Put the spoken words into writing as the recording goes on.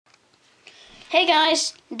Hey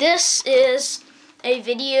guys, this is a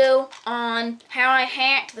video on how I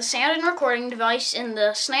hacked the sound and recording device in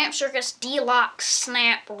the Circuits Deluxe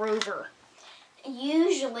Snap Rover.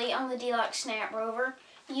 Usually on the Deluxe Snap Rover,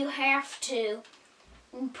 you have to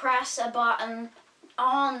press a button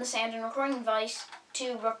on the sound and recording device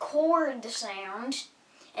to record the sound,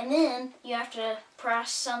 and then you have to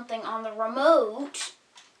press something on the remote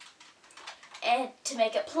to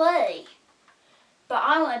make it play. But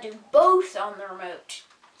I want to do both on the remote.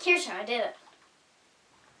 Here's how I did it.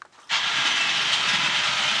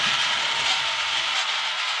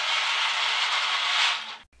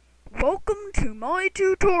 Welcome to my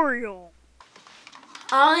tutorial.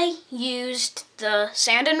 I used the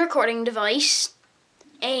sound and recording device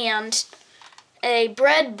and a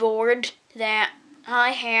breadboard that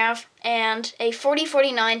I have and a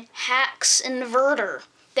 4049 hex inverter.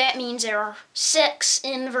 That means there are 6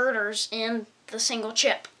 inverters in the single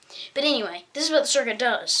chip. But anyway, this is what the circuit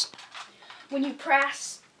does. When you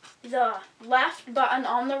press the left button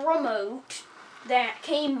on the remote that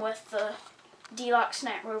came with the Deluxe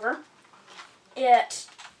Snap Rover, it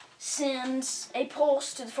sends a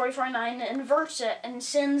pulse to the 4049 and inverts it and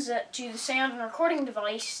sends it to the sound and recording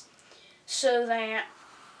device so that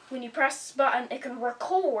when you press this button it can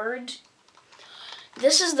record.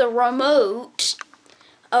 This is the remote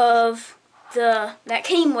of that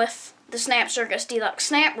came with the Circuits Deluxe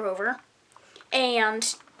Snap Rover,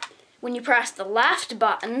 and when you press the left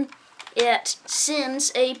button it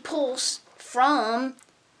sends a pulse from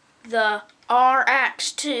the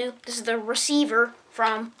RX2, this is the receiver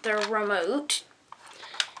from the remote.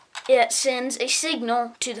 It sends a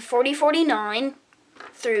signal to the 4049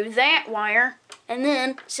 through that wire, and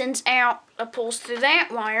then sends out a pulse through that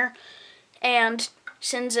wire and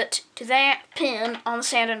sends it to that pin on the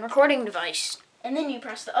sound and recording device. And then you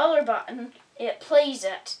press the other button, it plays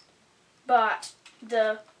it. But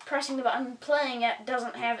the pressing the button playing it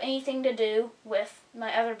doesn't have anything to do with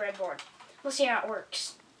my other breadboard. Let's see how it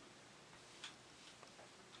works.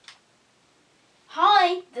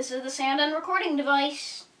 Hi, this is the sound and recording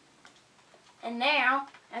device. And now,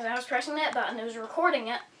 as I was pressing that button, it was recording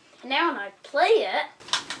it. And now when I play it,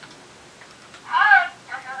 Hi,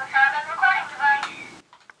 this is the sound and recording device.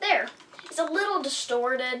 there. It's a little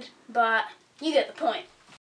distorted, but you get the point.